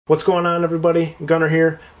What's going on, everybody? Gunnar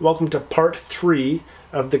here. Welcome to part 3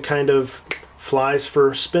 of the kind of flies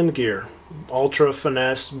for spin gear. Ultra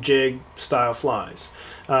finesse jig style flies.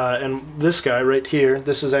 And this guy right here,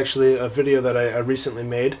 this is actually a video that I recently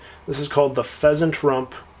made. This is called the Pheasant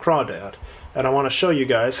Rump Crawdad. And I want to show you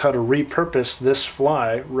guys how to repurpose this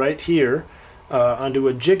fly right here onto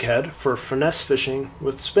a jig head for finesse fishing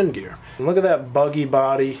with spin gear. And look at that buggy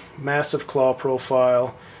body, massive claw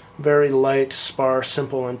profile, very light, sparse,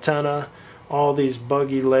 simple antenna, all these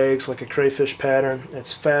buggy legs like a crayfish pattern.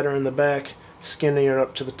 It's fatter in the back, skinnier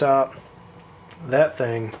up to the top. That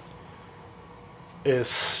thing is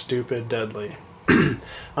stupid deadly.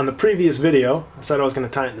 On the previous video, I said I was going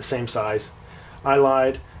to tie it in the same size. I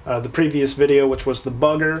lied. The previous video, which was the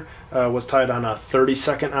bugger, was tied on a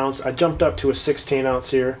 32nd ounce. I jumped up to a 16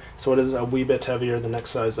 ounce here, so it is a wee bit heavier the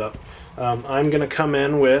next size up. I'm going to come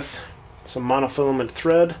in with some monofilament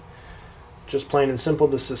thread. Just plain and simple,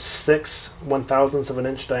 this is 6 1/1000ths of an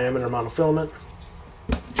inch diameter monofilament.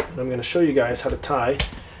 And I'm going to show you guys how to tie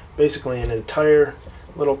basically an entire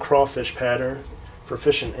little crawfish pattern for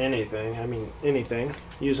fishing anything, I mean anything,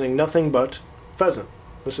 using nothing but pheasant.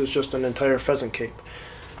 This is just an entire pheasant cape.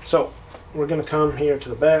 So we're going to come here to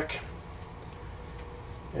the back,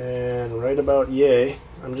 and right about yay,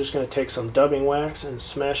 I'm just going to take some dubbing wax and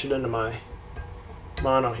smash it into my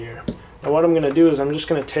mono here. Now what I'm going to do is I'm just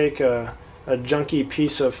going to take a junky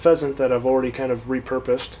piece of pheasant that I've already kind of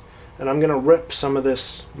repurposed, and I'm going to rip some of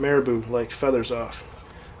this marabou like feathers off.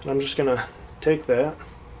 And I'm just going to take that.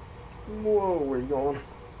 Whoa, where are you going?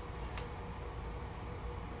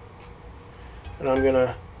 And I'm going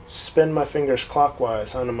to spin my fingers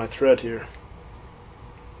clockwise onto my thread here.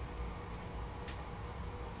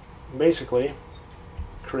 Basically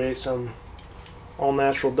create some all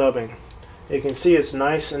natural dubbing. You can see it's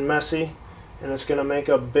nice and messy, and it's going to make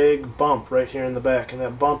a big bump right here in the back, and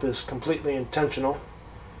that bump is completely intentional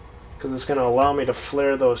because it's going to allow me to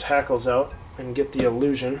flare those hackles out and get the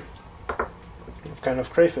illusion of kind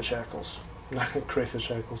of crayfish hackles. Not crayfish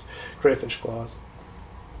hackles, crayfish claws.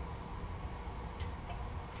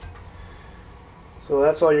 So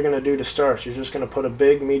that's all you're going to do to start. You're just going to put a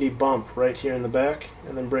big meaty bump right here in the back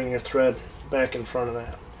and then bring your thread back in front of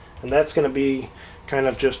that. And that's going to be kind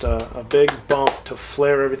of just a big bump to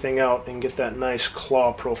flare everything out and get that nice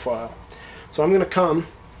claw profile. So I'm going to come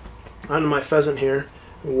onto my pheasant here,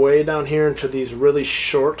 way down here into these really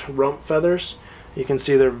short rump feathers. You can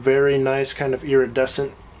see they're very nice, kind of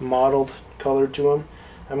iridescent, mottled color to them.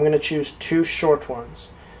 I'm going to choose 2 short ones.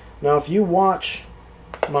 Now if you watch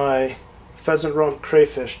my pheasant rump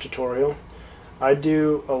crayfish tutorial, I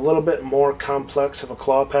do a little bit more complex of a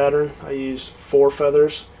claw pattern. I use 4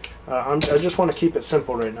 feathers. I just want to keep it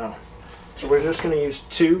simple right now. So we're just going to use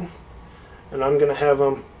 2, and I'm going to have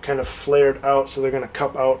them kind of flared out so they're going to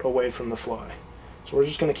cup out away from the fly. So we're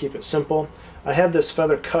just going to keep it simple. I have this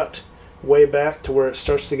feather cut way back to where it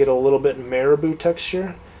starts to get a little bit marabou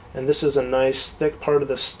texture, and this is a nice thick part of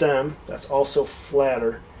the stem that's also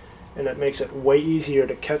flatter, and it makes it way easier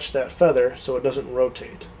to catch that feather so it doesn't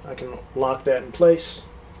rotate. I can lock that in place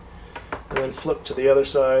and then flip to the other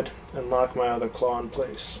side and lock my other claw in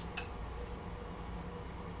place.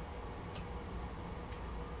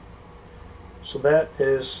 So that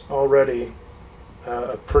is already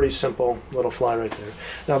a pretty simple little fly right there.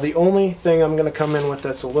 Now the only thing I'm going to come in with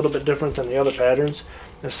that's a little bit different than the other patterns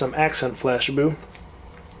is some accent flashabou.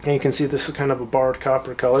 And you can see this is kind of a barred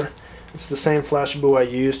copper color. It's the same flashabou I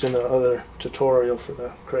used in the other tutorial for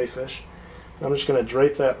the crayfish. I'm just going to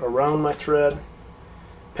drape that around my thread,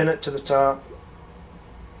 pin it to the top,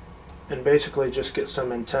 and basically just get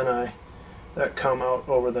some antennae that come out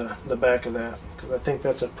over the back of that, because I think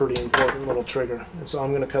that's a pretty important little trigger. And so I'm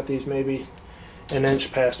going to cut these maybe an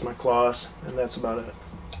inch past my claws, and that's about it.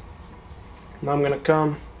 Now I'm going to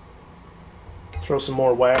come throw some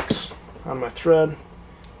more wax on my thread.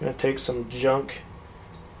 I'm going to take some junk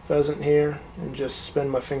pheasant here and just spin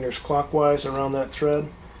my fingers clockwise around that thread.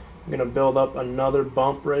 I'm going to build up another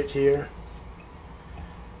bump right here.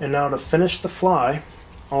 And now to finish the fly,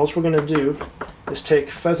 all we're going to do is take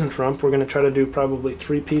pheasant rump. We're going to try to do probably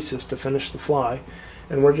 3 pieces to finish the fly,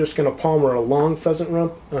 and we're just going to palmer a long pheasant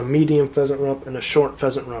rump, a medium pheasant rump, and a short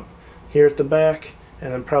pheasant rump here at the back,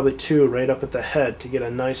 and then probably 2 right up at the head to get a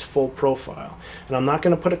nice full profile. And I'm not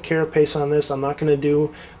going to put a carapace on this. I'm not going to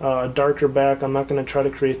do a darker back. I'm not going to try to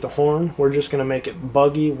create the horn. We're just going to make it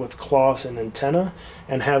buggy with claws and antenna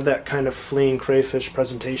and have that kind of fleeing crayfish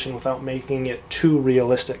presentation without making it too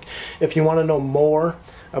realistic. If you want to know more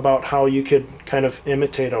about how you could kind of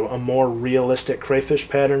imitate a more realistic crayfish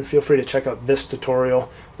pattern, feel free to check out this tutorial,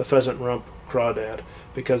 the Pheasant Rump Crawdad.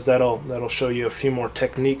 because that'll show you a few more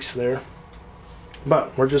techniques there.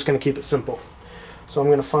 But we're just going to keep it simple. So I'm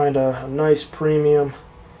going to find a nice premium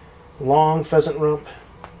long pheasant rump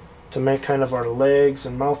to make kind of our legs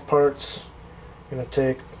and mouth parts. I'm going to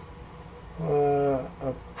take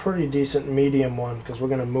a pretty decent medium one, because we're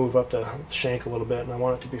going to move up the shank a little bit and I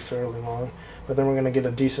want it to be fairly long. But then we're going to get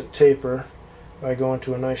a decent taper by going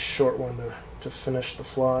to a nice short one to finish the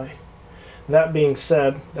fly. That being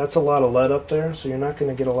said, that's a lot of lead up there, so you're not going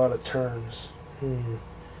to get a lot of turns.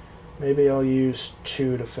 Maybe I'll use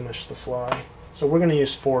 2 to finish the fly. So we're going to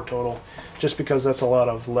use 4 total, just because that's a lot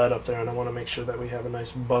of lead up there and I want to make sure that we have a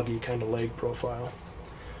nice buggy kind of leg profile.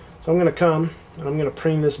 So I'm going to come and I'm going to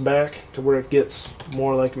preen this back to where it gets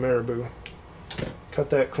more like marabou. Cut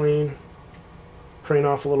that clean, preen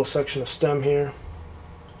off a little section of stem here,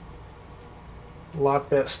 lock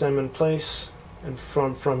that stem in place, and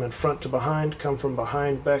from in front to behind, come from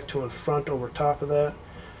behind back to in front over top of that.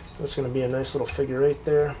 That's going to be a nice little figure 8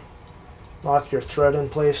 there. Lock your thread in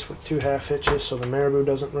place with 2 half hitches so the marabou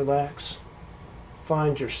doesn't relax.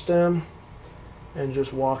 Find your stem and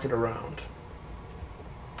just walk it around.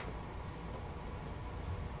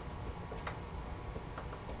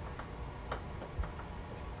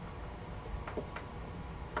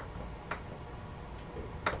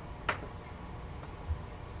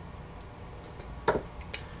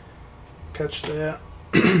 Catch that.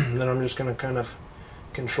 Then I'm just going to kind of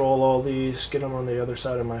control all these, get them on the other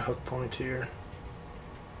side of my hook point here.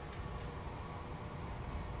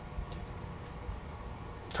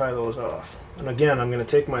 Tie those off. And again, I'm going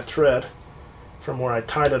to take my thread from where I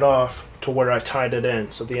tied it off to where I tied it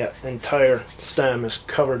in, so the entire stem is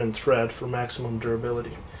covered in thread for maximum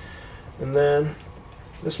durability. And then,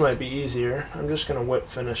 this might be easier, I'm just going to whip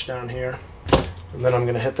finish down here, and then I'm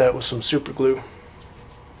going to hit that with some super glue.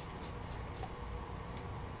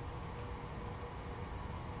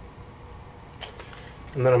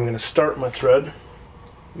 And then I'm going to start my thread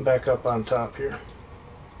back up on top here.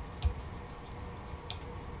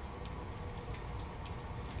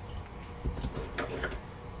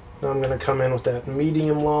 Now I'm going to come in with that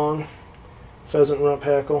medium long pheasant rump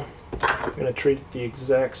hackle. I'm going to treat it the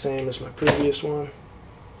exact same as my previous one.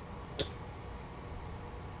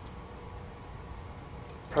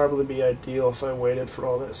 Probably be ideal if I waited for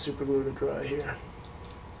all that super glue to dry here.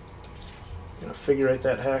 Going to figure 8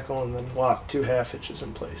 that hackle and then lock 2 half hitches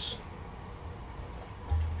in place.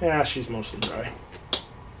 Yeah, she's mostly dry.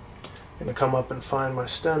 Going to come up and find my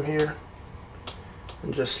stem here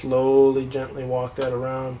and just slowly, gently walk that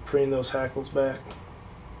around, preen those hackles back.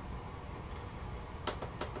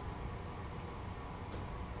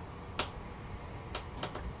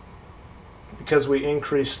 Because we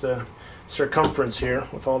increase the circumference here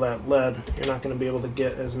with all that lead, you're not going to be able to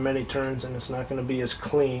get as many turns and it's not going to be as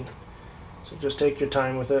clean. So just take your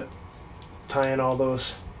time with it, tying all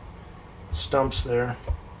those stumps there.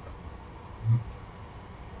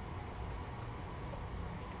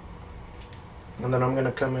 And then I'm going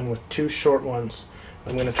to come in with 2 short ones.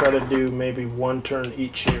 I'm going to try to do maybe 1 turn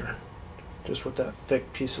each here, just with that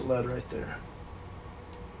thick piece of lead right there.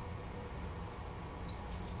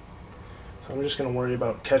 So I'm just going to worry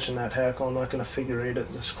about catching that hackle. I'm not going to figure 8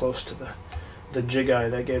 it this close to the jig eye.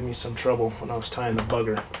 That gave me some trouble when I was tying the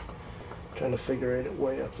bugger. Trying to figure 8 it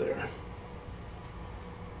way up there.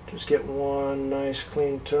 Just get 1 nice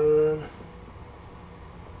clean turn.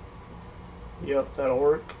 Yep, that'll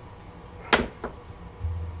work.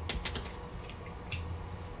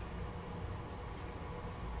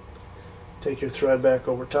 Take your thread back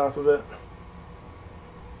over top of it.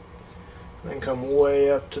 Then come way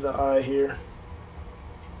up to the eye here.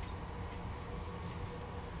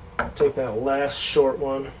 Take that last short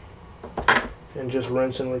one and just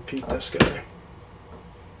rinse and repeat this guy.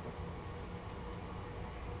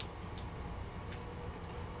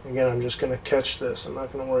 Again, I'm just going to catch this. I'm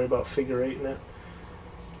not going to worry about figure 8ing it,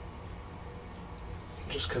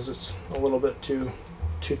 just because it's a little bit too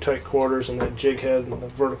tight quarters and that jig head and the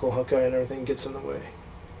vertical hook eye and everything gets in the way.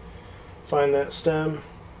 Find that stem,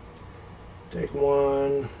 take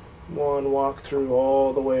one walk through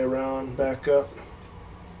all the way around, back up.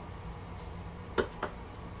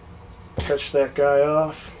 Catch that guy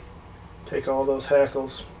off, take all those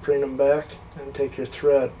hackles, preen them back, and take your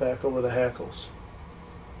thread back over the hackles.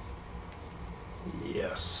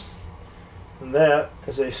 Yes. And that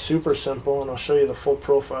is a super simple, and I'll show you the full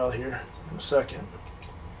profile here in a second.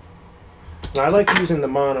 Now I like using the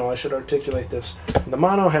mono, I should articulate this. The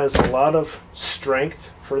mono has a lot of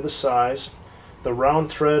strength for the size. The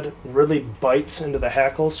round thread really bites into the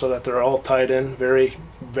hackles so that they're all tied in very,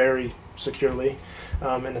 very securely.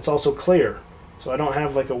 And it's also clear, So I don't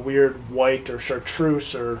have like a weird white or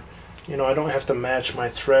chartreuse, or you know, I don't have to match my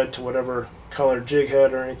thread to whatever color jig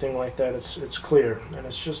head or anything like that. It's clear, and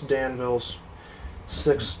it's just Danville's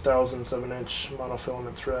 6/1007 inch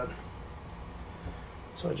monofilament thread.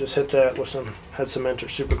 So I just hit that with some head cement or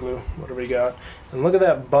super glue, whatever you got. And look at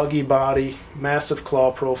that buggy body, massive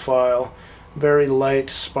claw profile, very light,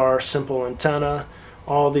 sparse, simple antenna,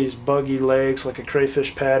 all these buggy legs like a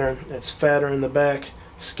crayfish pattern. It's fatter in the back,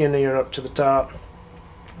 skinnier up to the top.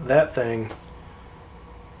 That thing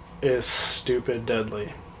is stupid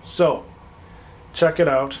deadly. So check it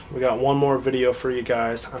out. We got one more video for you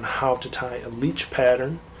guys on how to tie a leech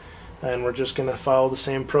pattern, and we're just gonna follow the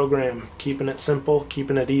same program, keeping it simple,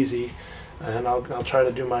 keeping it easy, and I'll try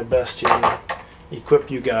to do my best here and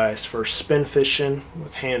equip you guys for spin fishing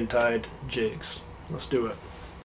with hand tied jigs. Let's do it.